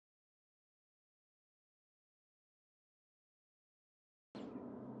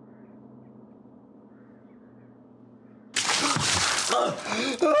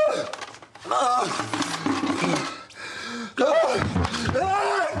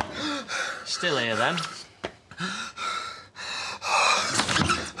Still here, then?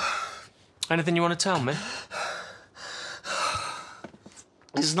 Anything you want to tell me?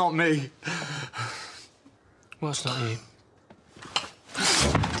 It's not me. Well, it's not you.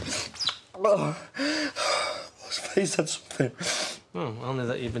 His face said something. Oh, only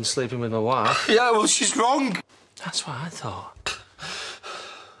that you've been sleeping with my wife. Yeah, well, she's wrong. That's what I thought.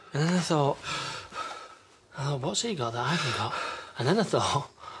 And then I thought, what's he got that I haven't got? And then I thought,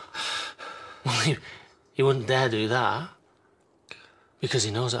 well, he wouldn't dare do that because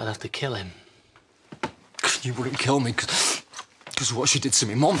he knows that I'd have to kill him. You wouldn't kill me because of what she did to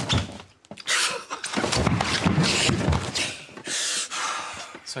me mum.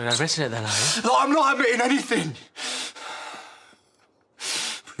 So you're admitting it then, are you? No, I'm not admitting anything.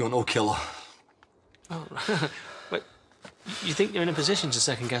 You're no killer. Oh, but you think you're in a position to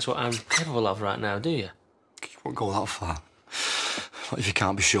second-guess what I'm capable of right now, do you? You won't go that far. Not if you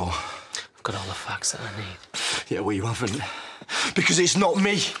can't be sure. I've got all the facts that I need. Yeah, well, you haven't. Because it's not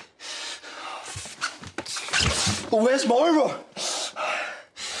me. Well, where's Moira?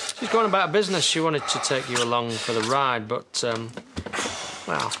 She's going about business. She wanted to take you along for the ride, but,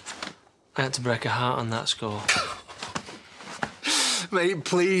 well, I had to break her heart on that score. Mate,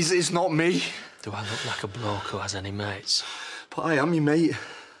 please, it's not me. Do I look like a bloke who has any mates? But I am your mate.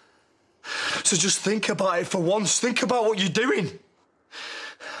 So just think about it for once. Think about what you're doing.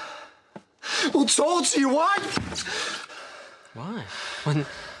 Well, talk to your wife. Why? When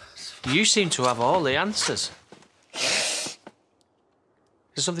you seem to have all the answers. Is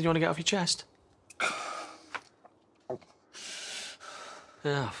there something you want to get off your chest?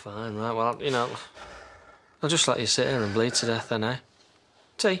 Yeah, fine, right. Well, you know, I'll just let you sit here and bleed to death then, eh?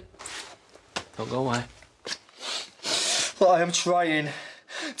 Tea. Don't go away. Well, I am trying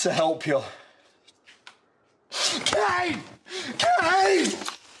to help you. Cain! Cain!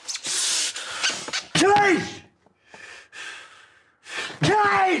 Cain!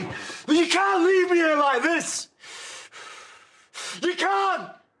 Cain! You can't leave me here like this! You can't!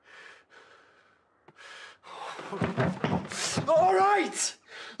 All right!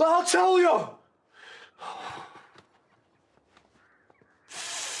 I'll tell you!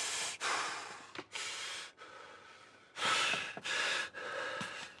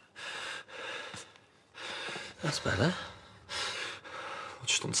 That's better.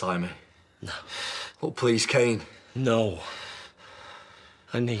 Just untie me. No. Oh, please, Cain. No.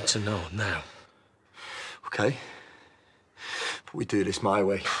 I need to know now. OK. But we do this my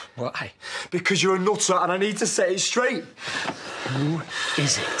way. Why? Because you're a nutter and I need to set it straight. Who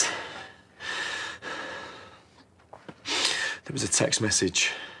is it? There was a text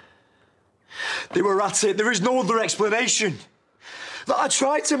message. They were at it. There is no other explanation. That I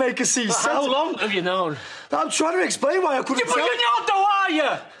tried to make her see. How long have you known? I'm trying to explain why I couldn't But you're not, though, are you?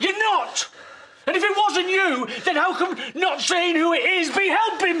 You're not! And if it wasn't you, then how come not saying who it is be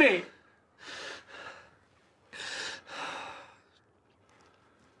helping me?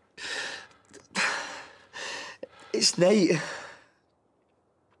 It's Nate.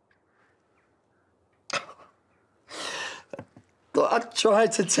 Look, I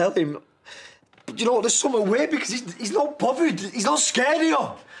tried to tell him. But you know what, there's something weird because he's not bothered. He's not scared of you.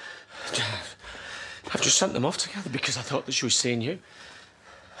 I've just sent them off together because I thought that she was seeing you.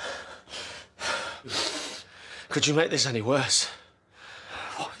 Could you make this any worse?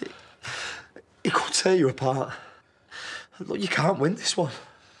 He could tear you apart. Look, you can't win this one.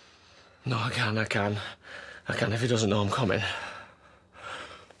 No, I can. I can if he doesn't know I'm coming.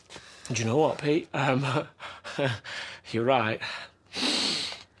 Do you know what, Pete? You're right.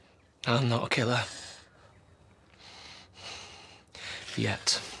 I'm not a killer.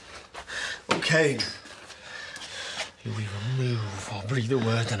 Yet. OK. You either move or breathe a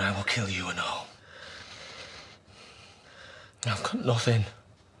word and I will kill you and all. I've got nothing.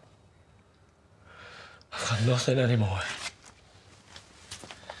 I've got nothing anymore.